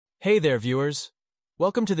Hey there, viewers!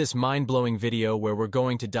 Welcome to this mind-blowing video where we're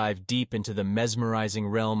going to dive deep into the mesmerizing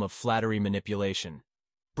realm of flattery manipulation.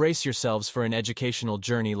 Brace yourselves for an educational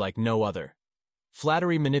journey like no other.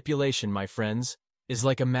 Flattery manipulation, my friends, is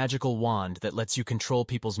like a magical wand that lets you control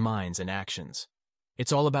people's minds and actions.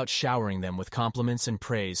 It's all about showering them with compliments and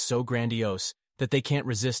praise so grandiose that they can't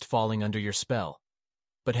resist falling under your spell.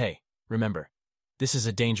 But hey, remember, this is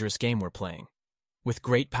a dangerous game we're playing. With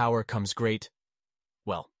great power comes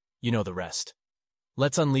well, you know the rest.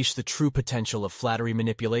 Let's unleash the true potential of flattery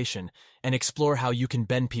manipulation and explore how you can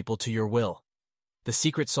bend people to your will. The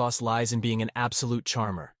secret sauce lies in being an absolute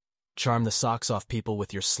charmer. Charm the socks off people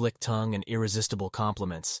with your slick tongue and irresistible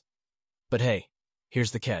compliments. But hey,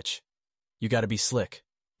 here's the catch. You gotta be slick,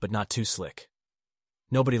 but not too slick.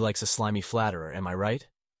 Nobody likes a slimy flatterer, am I right?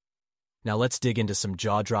 Now let's dig into some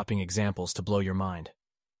jaw-dropping examples to blow your mind.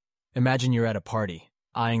 Imagine you're at a party,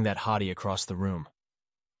 eyeing that hottie across the room.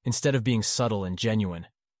 Instead of being subtle and genuine,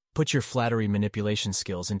 put your flattery manipulation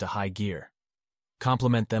skills into high gear.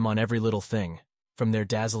 Compliment them on every little thing, from their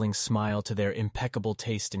dazzling smile to their impeccable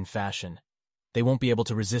taste in fashion. They won't be able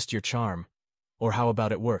to resist your charm. Or how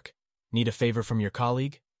about at work? Need a favor from your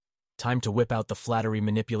colleague? Time to whip out the flattery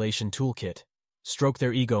manipulation toolkit. Stroke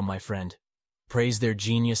their ego, my friend. Praise their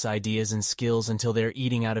genius ideas and skills until they're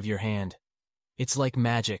eating out of your hand. It's like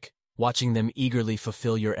magic, watching them eagerly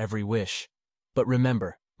fulfill your every wish. But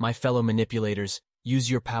remember, my fellow manipulators, use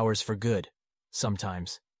your powers for good.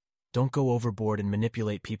 Sometimes. Don't go overboard and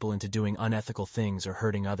manipulate people into doing unethical things or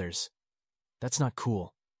hurting others. That's not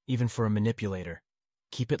cool, even for a manipulator.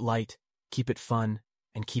 Keep it light, keep it fun,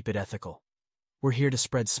 and keep it ethical. We're here to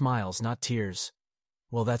spread smiles, not tears.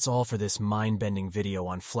 Well, that's all for this mind-bending video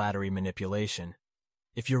on flattery manipulation.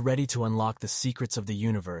 If you're ready to unlock the secrets of the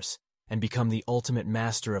universe and become the ultimate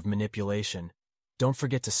master of manipulation, don't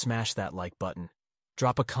forget to smash that like button.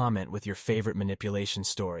 Drop a comment with your favorite manipulation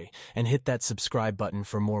story, and hit that subscribe button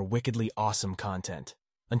for more wickedly awesome content.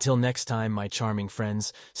 Until next time, my charming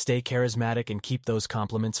friends, stay charismatic and keep those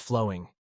compliments flowing.